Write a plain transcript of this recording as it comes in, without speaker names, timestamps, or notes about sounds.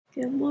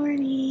Good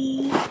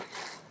morning.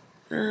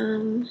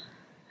 I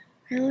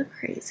look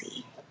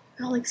crazy.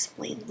 I'll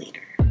explain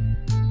later.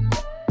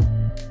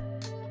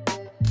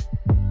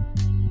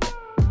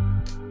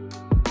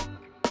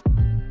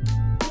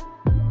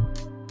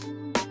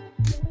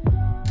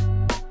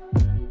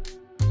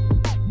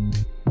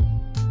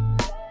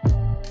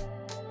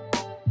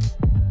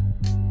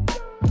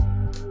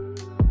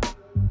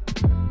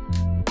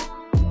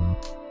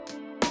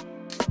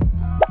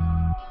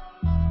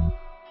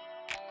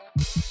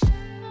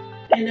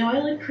 I know I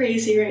look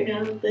crazy right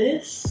now.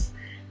 This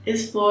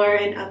is for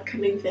an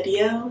upcoming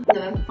video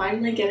that I'm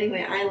finally getting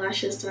my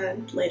eyelashes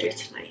done later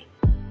tonight.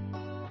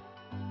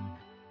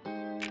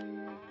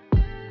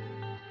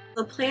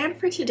 The plan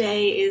for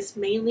today is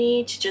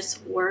mainly to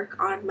just work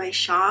on my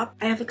shop.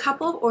 I have a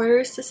couple of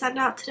orders to send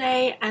out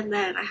today, and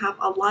then I have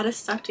a lot of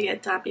stuff to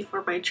get done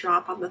before my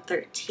drop on the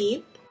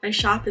 13th. My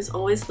shop is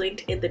always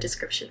linked in the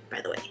description,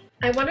 by the way.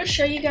 I want to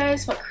show you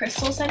guys what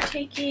crystals I'm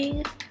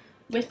taking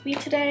with me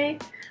today.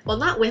 Well,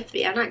 not with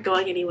me, I'm not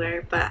going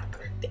anywhere, but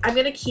I'm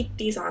gonna keep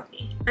these on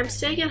me. I'm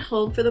staying at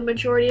home for the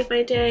majority of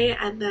my day,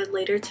 and then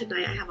later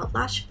tonight I have a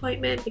lash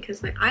appointment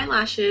because my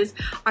eyelashes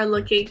are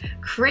looking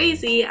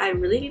crazy. I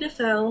really need to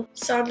fill.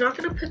 So I'm not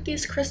gonna put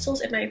these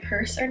crystals in my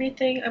purse or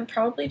anything. I'm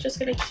probably just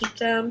gonna keep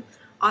them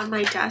on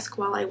my desk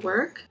while I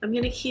work. I'm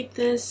gonna keep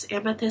this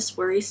amethyst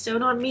worry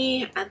stone on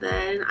me, and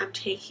then I'm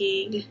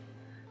taking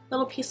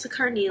little piece of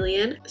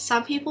carnelian.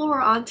 Some people were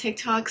on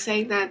TikTok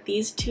saying that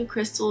these two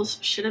crystals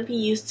shouldn't be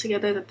used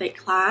together, that they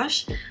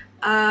clash.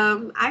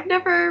 I've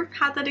never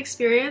had that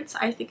experience.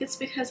 I think it's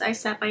because I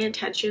set my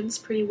intentions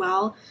pretty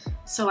well,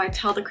 so I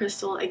tell the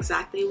crystal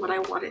exactly what I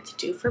want it to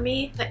do for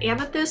me. The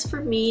amethyst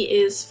for me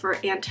is for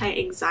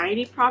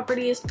anti-anxiety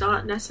properties,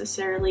 not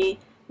necessarily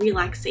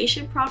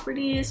relaxation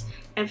properties,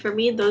 and for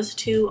me those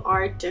two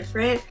are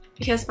different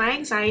because my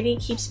anxiety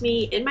keeps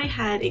me in my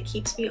head. It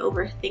keeps me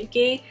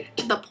overthinking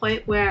to the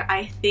point where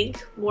I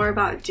think more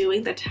about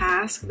doing the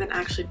task than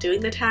actually doing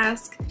the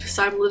task.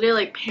 So I'm literally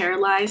like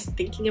paralyzed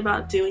thinking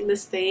about doing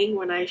this thing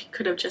when I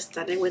could have just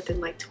done it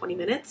within like 20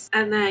 minutes.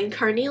 And then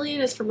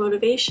carnelian is for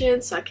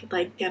motivation, so I could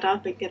like get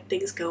up and get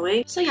things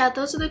going. So yeah,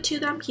 those are the two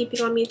that I'm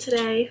keeping on me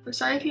today. I'm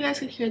sorry if you guys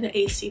can hear the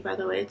AC, by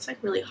the way. It's like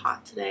really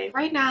hot today.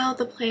 Right now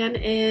the plan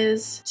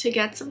is to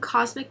get some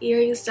cosmic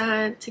earrings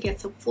done, to get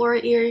some flora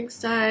earrings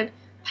done,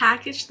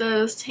 package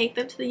those, take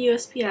them to the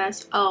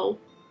USPS. Oh,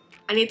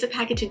 I need to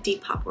package a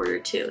Depop order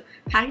too.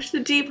 Package the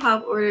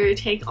Depop order,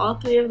 take all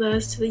three of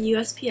those to the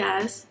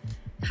USPS,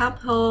 come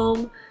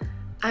home.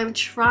 I'm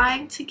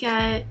trying to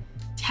get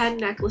 10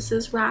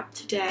 necklaces wrapped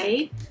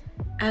today,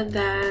 and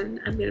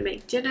then I'm gonna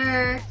make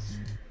dinner,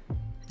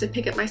 to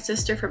pick up my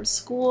sister from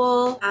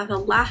school. I have a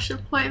lash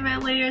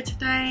appointment later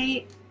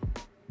tonight.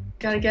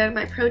 Gotta get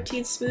my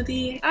protein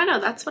smoothie. I don't know,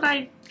 that's what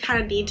I kind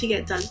of need to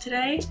get done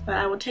today, but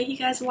I will take you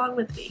guys along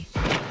with me.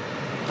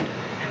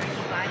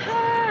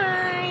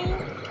 Hi!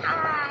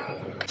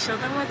 Hi! Show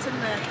them what's in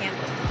the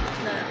handle.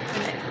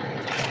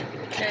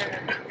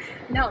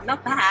 No,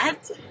 not that.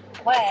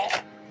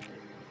 What?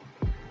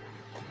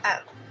 Oh.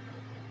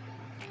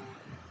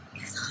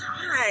 It's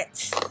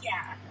hot.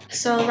 Yeah.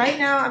 So right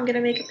now I'm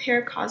gonna make a pair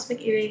of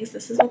cosmic earrings.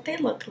 This is what they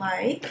look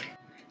like.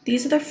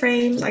 These are the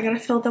frames. I gotta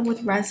fill them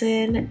with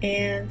resin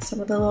and some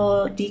of the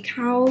little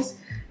decals.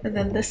 And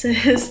then this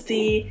is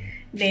the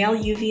nail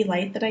UV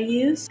light that I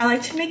use. I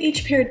like to make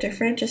each pair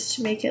different just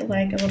to make it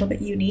like a little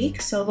bit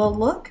unique. So they'll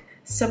look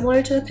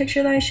similar to the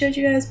picture that I showed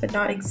you guys, but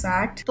not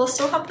exact. They'll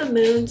still have the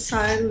moon,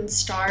 sun, and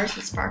stars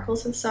and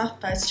sparkles and stuff,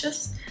 but it's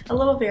just a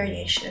little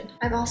variation.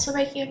 I'm also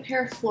making a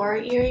pair of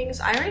flora earrings.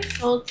 I already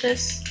filled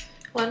this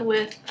one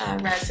with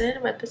resin,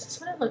 but this is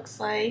what it looks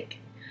like.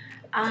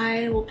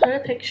 I will put a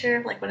picture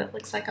of like what it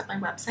looks like on my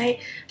website,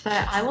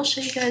 but I will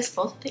show you guys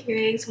both of the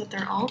earrings when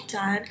they're all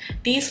done.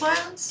 These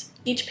ones,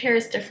 each pair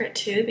is different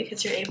too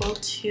because you're able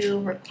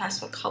to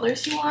request what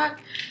colors you want.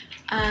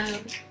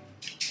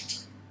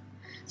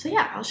 So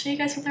yeah, I'll show you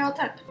guys when they're all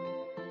done.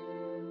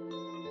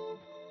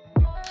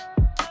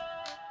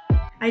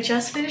 I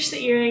just finished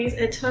the earrings.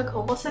 It took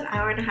almost an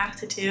hour and a half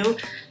to do.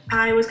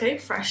 I was getting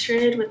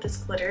frustrated with this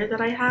glitter that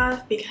I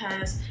have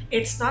because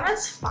it's not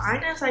as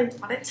fine as I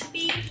want it to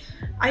be.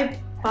 I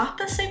bought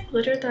the same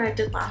glitter that I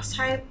did last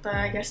time, but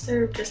I guess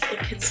they're just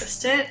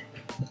inconsistent.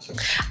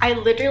 I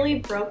literally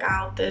broke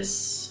out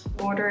this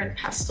mortar and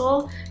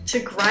pestle to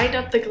grind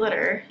up the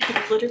glitter. You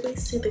can literally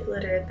see the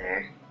glitter in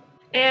there.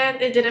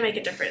 And it didn't make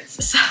a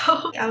difference. So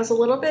I was a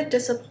little bit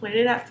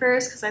disappointed at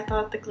first because I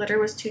thought the glitter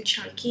was too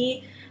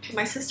chunky.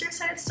 My sister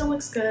said it still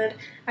looks good.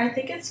 I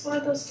think it's one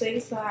of those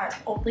things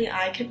that only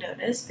I can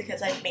notice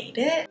because I made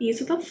it.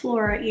 These are the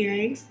flora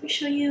earrings. Let me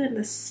show you in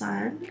the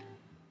sun.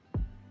 I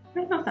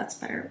don't know if that's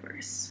better or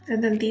worse.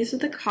 And then these are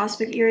the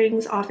cosmic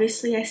earrings.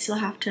 Obviously, I still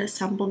have to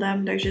assemble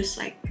them. They're just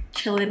like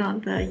chilling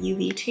on the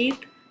UV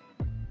tape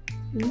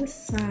in the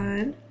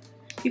sun.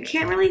 You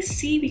can't really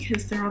see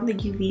because they're on the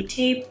UV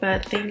tape,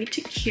 but they need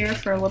to cure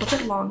for a little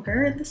bit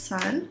longer in the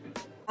sun.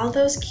 While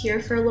those cure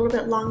for a little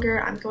bit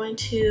longer, I'm going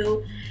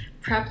to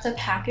prep the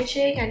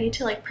packaging. I need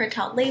to like print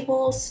out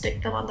labels,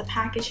 stick them on the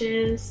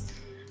packages,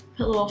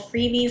 put little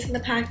freebies in the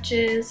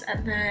packages,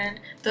 and then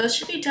those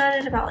should be done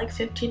in about like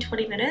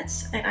 15-20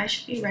 minutes, and I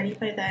should be ready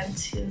by then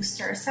to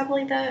start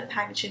assembling them and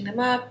packaging them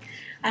up.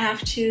 I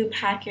have to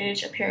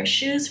package a pair of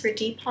shoes for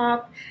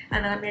Depop,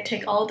 and then I'm going to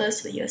take all of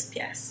those to the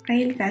USPS. I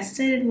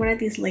invested in one of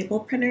these label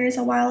printers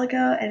a while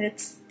ago, and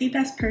it's the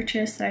best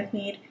purchase that I've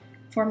made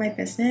for my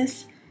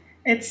business.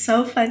 It's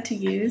so fun to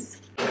use.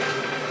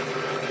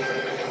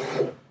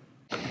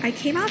 I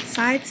came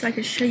outside so I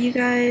could show you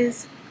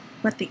guys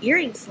what the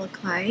earrings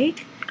look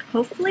like.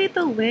 Hopefully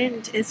the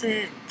wind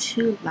isn't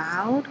too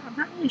loud. I'm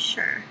not really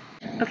sure.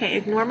 Okay,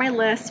 ignore my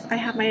lisp. I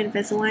have my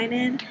Invisalign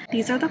in.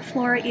 These are the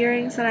Flora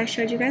earrings that I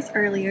showed you guys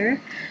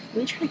earlier. Let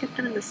me try to get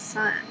them in the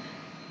sun.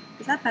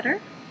 Is that better?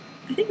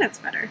 I think that's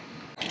better.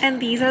 And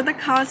these are the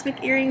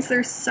Cosmic earrings.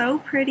 They're so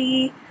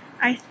pretty.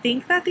 I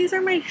think that these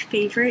are my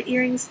favorite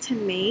earrings to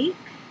make.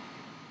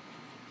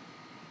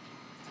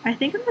 I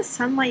think in the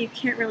sunlight you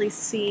can't really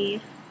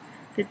see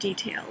the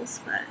details,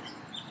 but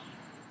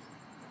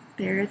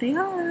there they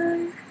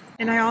are.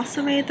 And I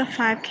also made the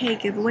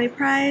 5K giveaway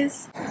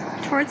prize.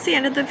 Towards the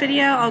end of the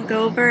video, I'll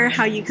go over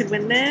how you could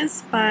win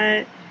this,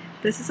 but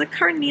this is a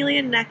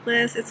carnelian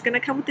necklace. It's gonna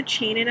come with the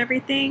chain and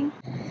everything.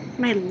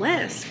 My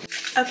lisp.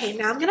 Okay,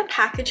 now I'm gonna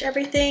package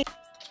everything.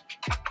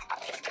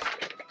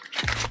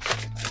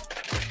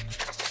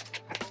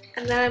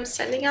 And then I'm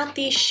sending out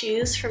these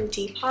shoes from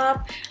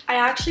Depop. I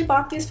actually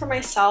bought these for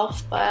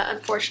myself, but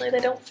unfortunately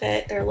they don't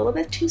fit. They're a little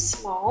bit too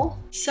small.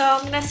 So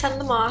I'm gonna send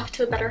them off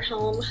to a better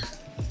home.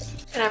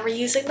 And I'm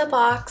reusing the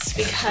box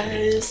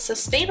because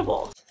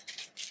sustainable.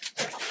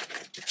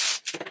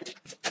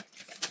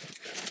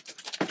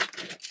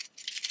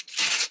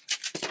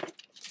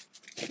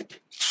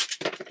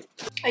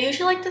 I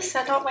usually like to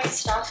send out my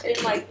stuff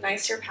in like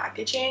nicer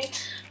packaging,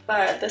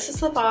 but this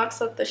is the box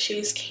that the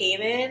shoes came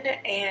in,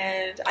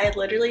 and I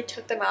literally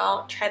took them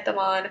out, tried them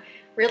on,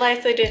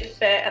 realized they didn't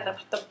fit, and then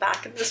put them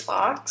back in this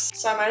box.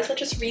 So I might as well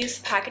just reuse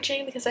the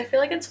packaging because I feel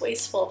like it's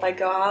wasteful if I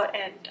go out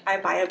and I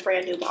buy a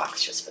brand new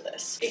box just for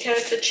this.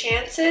 Because the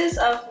chances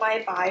of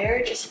my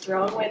buyer just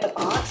throwing away the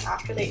box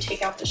after they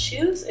take out the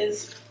shoes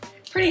is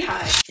pretty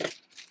high.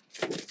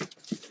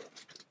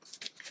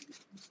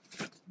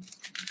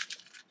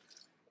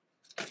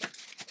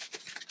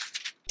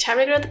 Time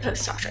to go to the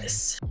post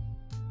office.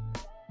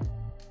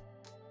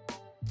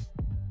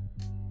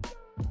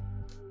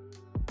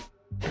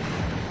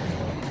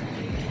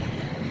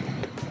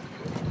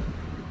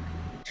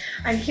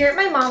 I'm here at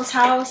my mom's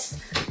house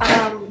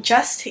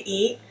just to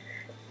eat.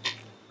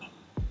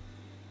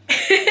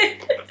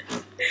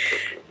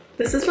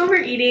 This is what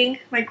we're eating.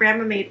 My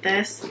grandma made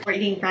this. We're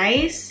eating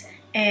rice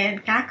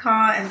and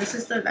gakka, and this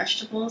is the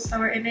vegetables that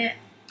were in it.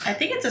 I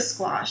think it's a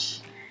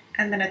squash,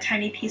 and then a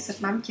tiny piece of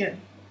namgyun.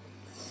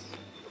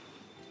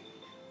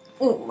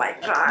 Oh my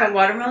god. The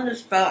watermelon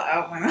just fell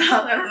out my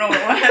mouth. I don't know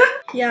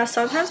what. Yeah,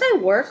 sometimes I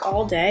work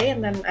all day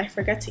and then I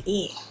forget to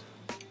eat.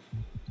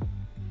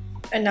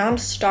 And now I'm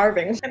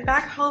starving. I'm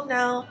back home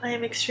now. I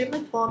am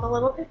extremely full. I'm a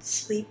little bit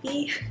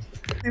sleepy.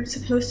 I'm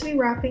supposed to be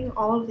wrapping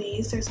all of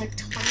these. There's like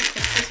 20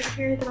 pictures in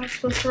here that I'm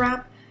supposed to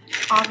wrap.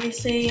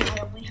 Obviously, I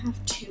only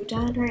have 2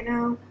 done right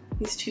now.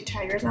 These 2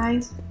 tiger's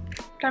eyes.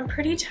 But I'm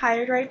pretty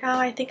tired right now.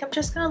 I think I'm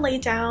just gonna lay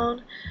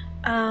down.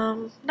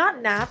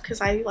 Not nap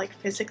because I like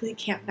physically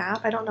can't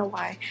nap. I don't know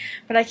why,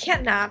 but I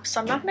can't nap, so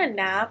I'm not gonna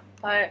nap,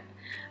 but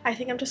I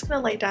think I'm just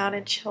gonna lay down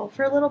and chill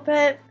for a little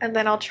bit, and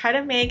then I'll try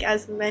to make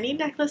as many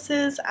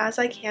necklaces as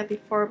I can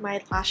before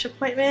my lash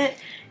appointment.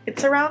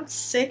 It's around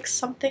 6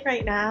 something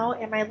right now,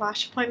 and my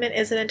lash appointment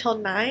isn't until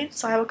 9,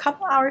 so I have a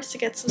couple hours to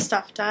get some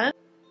stuff done.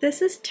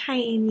 This is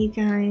Titan, you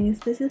guys.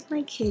 This is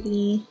my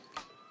kitty.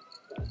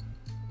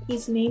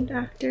 He's named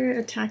after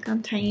Attack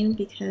on Titan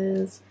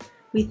because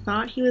we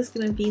thought he was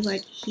gonna be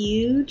like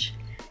huge.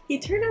 He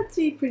turned out to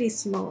be pretty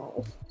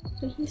small.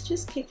 But he's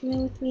just kicking it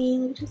with me.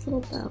 Look at his little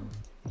bell.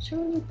 Show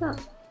him your bell.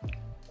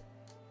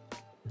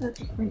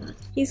 Okay, we're not.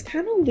 He's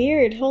kind of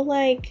weird. He'll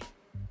like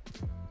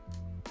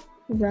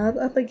rub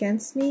up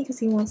against me because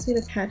he wants me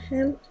to pet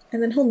him.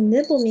 And then he'll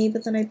nibble me,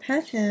 but then I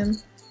pet him.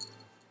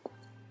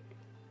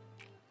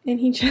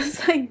 And he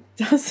just like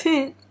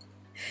doesn't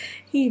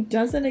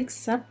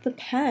accept the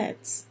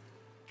pets.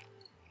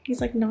 He's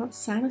like not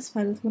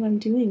satisfied with what I'm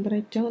doing, but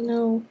I don't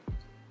know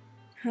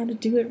how to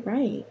do it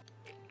right.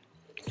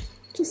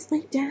 Just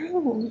lay down.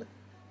 Oh,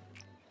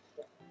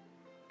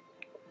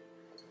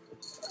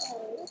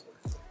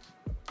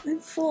 I'm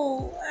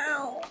full.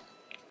 Ow.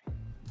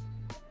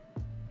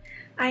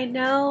 I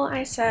know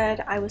I said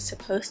I was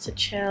supposed to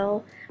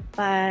chill,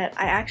 but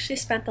I actually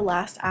spent the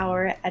last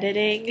hour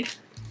editing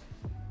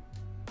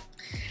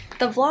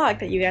the vlog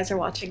that you guys are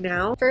watching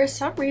now. For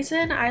some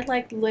reason, I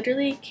like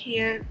literally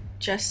can't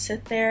just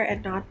sit there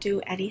and not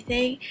do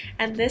anything,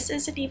 and this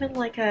isn't even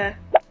like a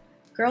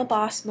girl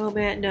boss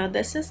moment. No,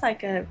 this is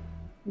like a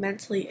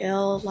mentally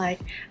ill, like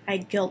I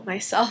guilt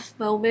myself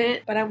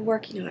moment, but I'm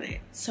working on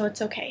it, so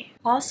it's okay.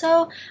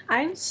 Also,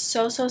 I'm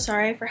so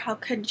sorry for how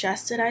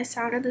congested I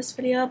sound in this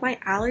video. My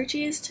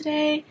allergies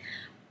today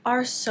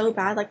are so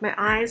bad. Like my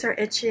eyes are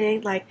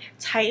itching. Like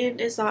Titan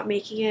is not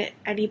making it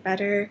any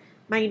better.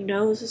 My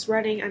nose is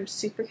running. I'm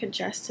super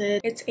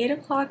congested. It's 8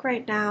 o'clock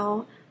right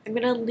now. I'm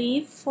gonna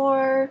leave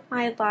for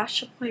my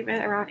lash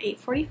appointment around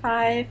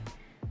 8:45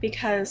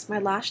 because my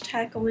lash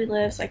tech only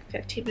lives like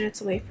 15 minutes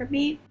away from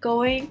me.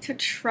 Going to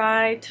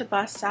try to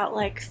bust out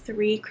like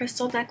 3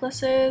 crystal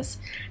necklaces,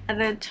 and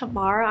then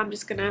tomorrow I'm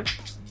just gonna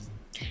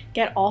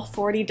get all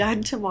 40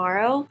 done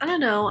tomorrow. I don't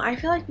know, I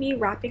feel like me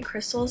wrapping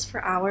crystals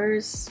for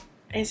hours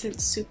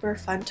isn't super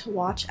fun to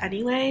watch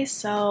anyway,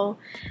 so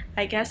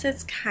I guess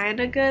it's kind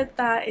of good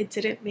that it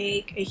didn't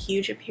make a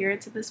huge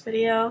appearance in this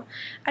video.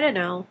 I don't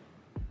know.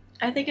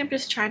 I think I'm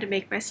just trying to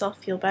make myself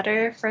feel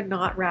better for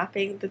not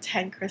wrapping the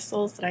 10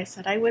 crystals that I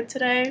said I would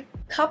today.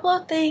 Couple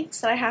of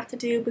things that I have to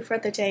do before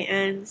the day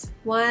ends.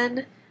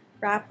 1,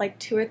 wrap like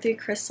 2 or 3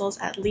 crystals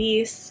at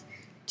least.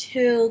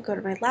 2, go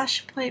to my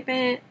lash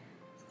appointment.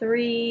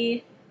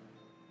 3,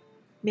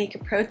 make a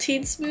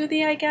protein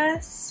smoothie, I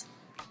guess.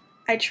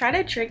 I try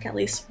to drink at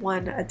least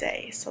 1 a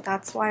day, so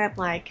that's why I'm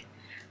like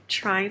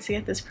trying to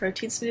get this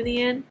protein smoothie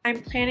in.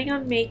 I'm planning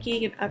on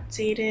making an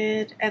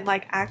updated and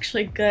like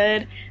actually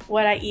good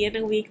what I eat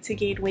in a week to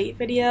gain weight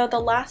video. The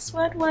last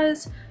one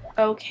was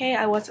okay.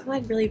 I wasn't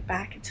like really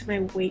back into my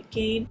weight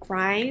gain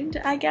grind,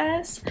 I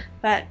guess,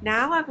 but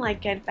now I'm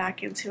like getting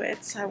back into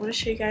it. So I want to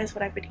show you guys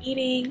what I've been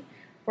eating,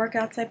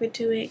 workouts I've been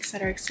doing,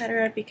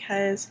 etc.,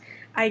 because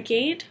I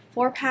gained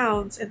 4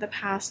 pounds in the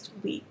past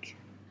week.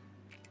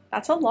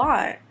 That's a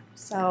lot,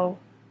 so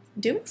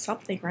I'm doing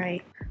something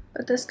right.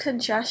 But this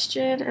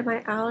congestion and my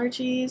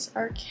allergies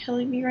are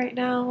killing me right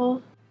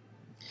now.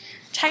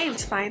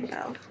 Titan's fine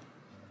though.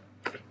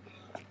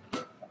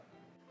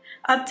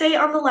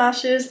 Update on the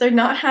lashes, they're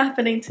not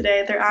happening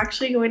today. They're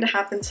actually going to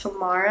happen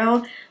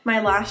tomorrow. My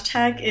lash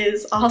tech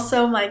is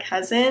also my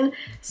cousin,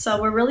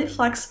 so we're really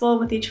flexible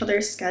with each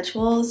other's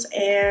schedules,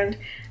 and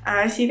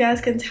as you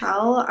guys can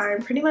tell,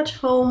 I'm pretty much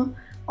home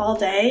all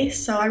day,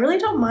 so I really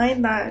don't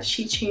mind that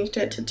she changed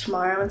it to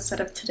tomorrow instead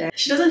of today.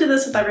 She doesn't do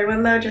this with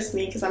everyone though, just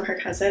me because I'm her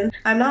cousin.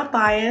 I'm not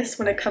biased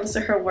when it comes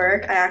to her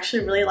work. I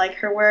actually really like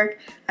her work.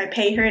 I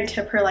pay her and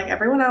tip her like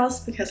everyone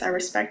else because I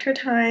respect her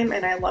time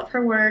and I love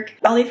her work.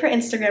 I'll leave her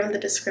Instagram in the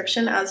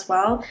description as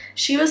well.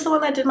 She was the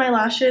one that did my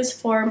lashes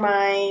for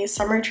my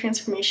summer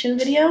transformation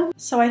video.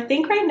 So I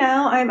think right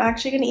now I'm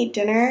actually gonna eat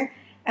dinner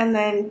and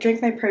then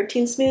drink my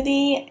protein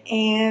smoothie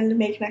and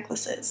make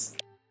necklaces.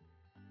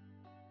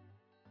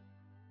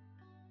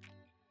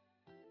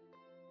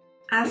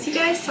 As you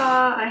guys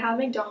saw, I had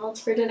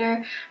McDonald's for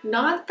dinner.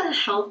 Not the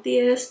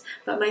healthiest,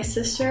 but my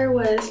sister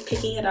was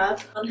picking it up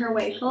on her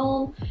way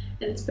home,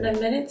 and it's been a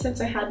minute since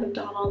I had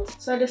McDonald's.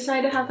 So I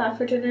decided to have that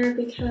for dinner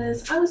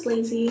because I was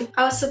lazy.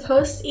 I was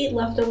supposed to eat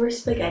leftover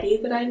spaghetti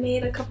that I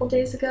made a couple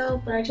days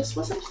ago, but I just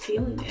wasn't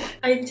feeling it.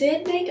 I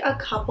did make a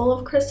couple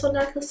of crystal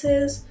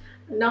necklaces,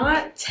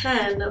 not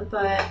 10,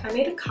 but I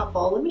made a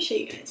couple. Let me show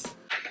you guys.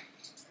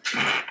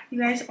 You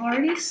guys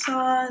already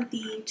saw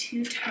the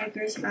 2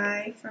 tiger's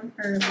eye from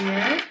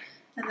earlier,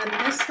 and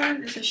then this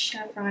one is a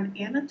chevron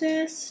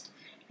amethyst,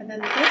 and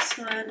then this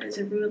one is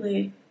a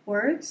roulade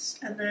quartz,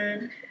 and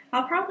then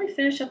I'll probably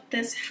finish up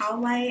this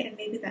howlite and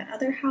maybe that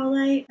other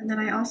howlite, and then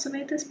I also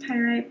made this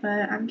pyrite,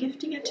 but I'm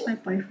gifting it to my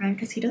boyfriend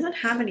because he doesn't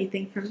have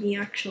anything from me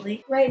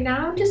actually. Right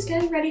now I'm just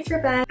getting ready for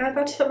bed. I'm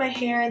about to put my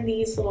hair in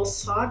these little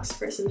socks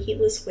for some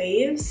heatless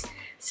waves.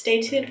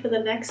 Stay tuned for the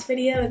next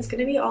video. It's going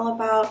to be all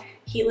about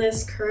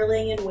heatless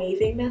curling and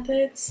waving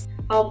methods.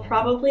 I'll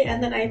probably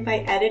end the night by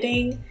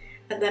editing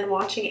and then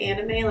watching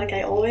anime like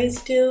I always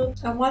do.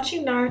 I'm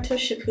watching Naruto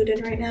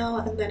Shippuden right now,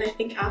 and then I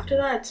think after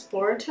that it's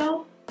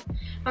Boruto.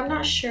 I'm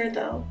not sure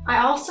though. I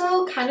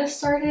also kind of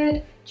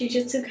started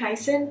Jujutsu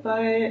Kaisen,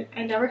 but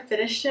I never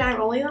finished it.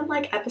 I'm only on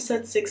like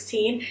episode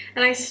 16,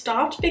 and I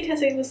stopped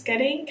because it was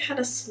getting kind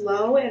of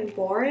slow and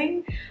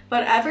boring,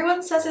 but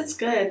everyone says it's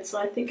good, so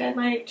I think I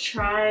might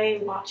try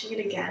watching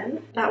it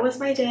again. That was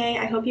my day.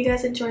 I hope you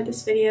guys enjoyed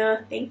this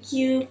video. Thank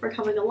you for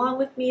coming along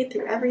with me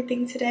through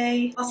everything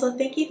today. Also,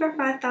 thank you for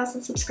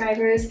 5,000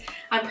 subscribers.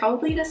 I'm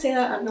probably gonna say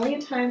that a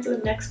million times in the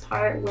next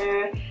part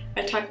where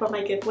I talk about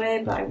my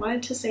giveaway, but I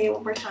wanted to say it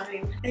one more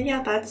time. And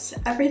yeah, that's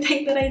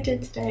everything that I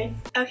did today.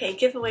 Okay,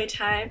 giveaway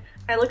time.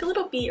 I look a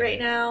little beat right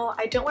now.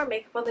 I don't wear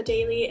makeup on the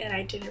daily, and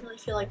I didn't really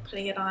feel like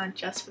putting it on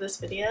just for this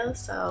video,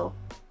 so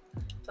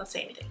don't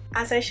say anything.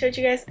 As I showed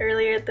you guys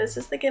earlier, this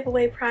is the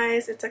giveaway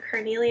prize. It's a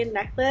carnelian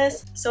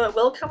necklace, so it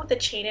will come with a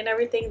chain and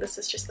everything. This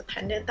is just the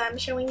pendant that I'm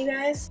showing you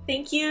guys.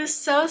 Thank you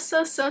so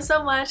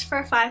much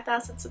for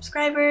 5,000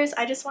 subscribers.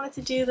 I just wanted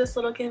to do this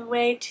little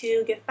giveaway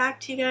to give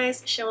back to you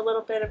guys, show a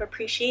little bit of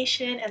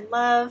appreciation and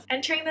love.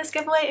 Entering this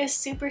giveaway is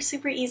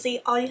super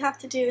easy. All you have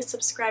to do is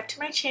subscribe to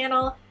my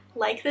channel,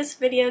 like this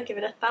video, give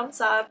it a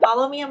thumbs up,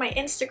 follow me on my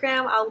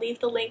Instagram. I'll leave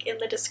the link in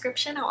the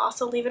description. I'll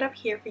also leave it up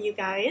here for you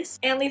guys.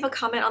 And leave a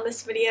comment on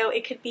this video.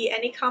 It could be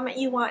any comment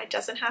you want. It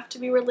doesn't have to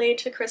be related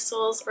to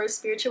crystals or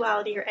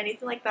spirituality or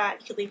anything like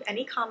that. You can leave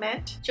any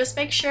comment. Just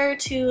make sure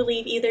to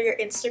leave either your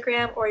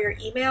Instagram or your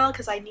email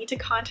because I need to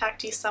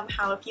contact you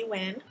somehow if you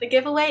win. The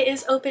giveaway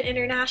is open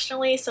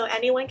internationally, so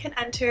anyone can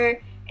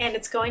enter, and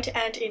it's going to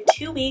end in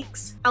 2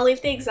 weeks. I'll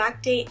leave the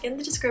exact date in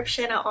the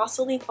description. I'll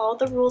also leave all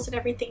the rules and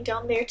everything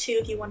down there too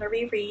if you want to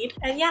reread.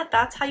 And yeah,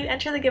 that's how you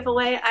enter the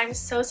giveaway. I'm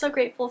so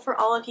grateful for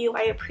all of you.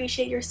 I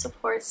appreciate your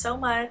support so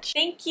much.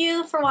 Thank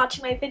you for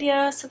watching my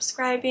videos,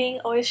 subscribing,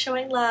 always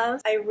showing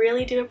love. I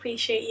really do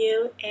appreciate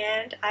you,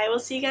 and I will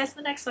see you guys in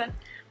the next one.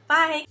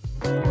 Bye!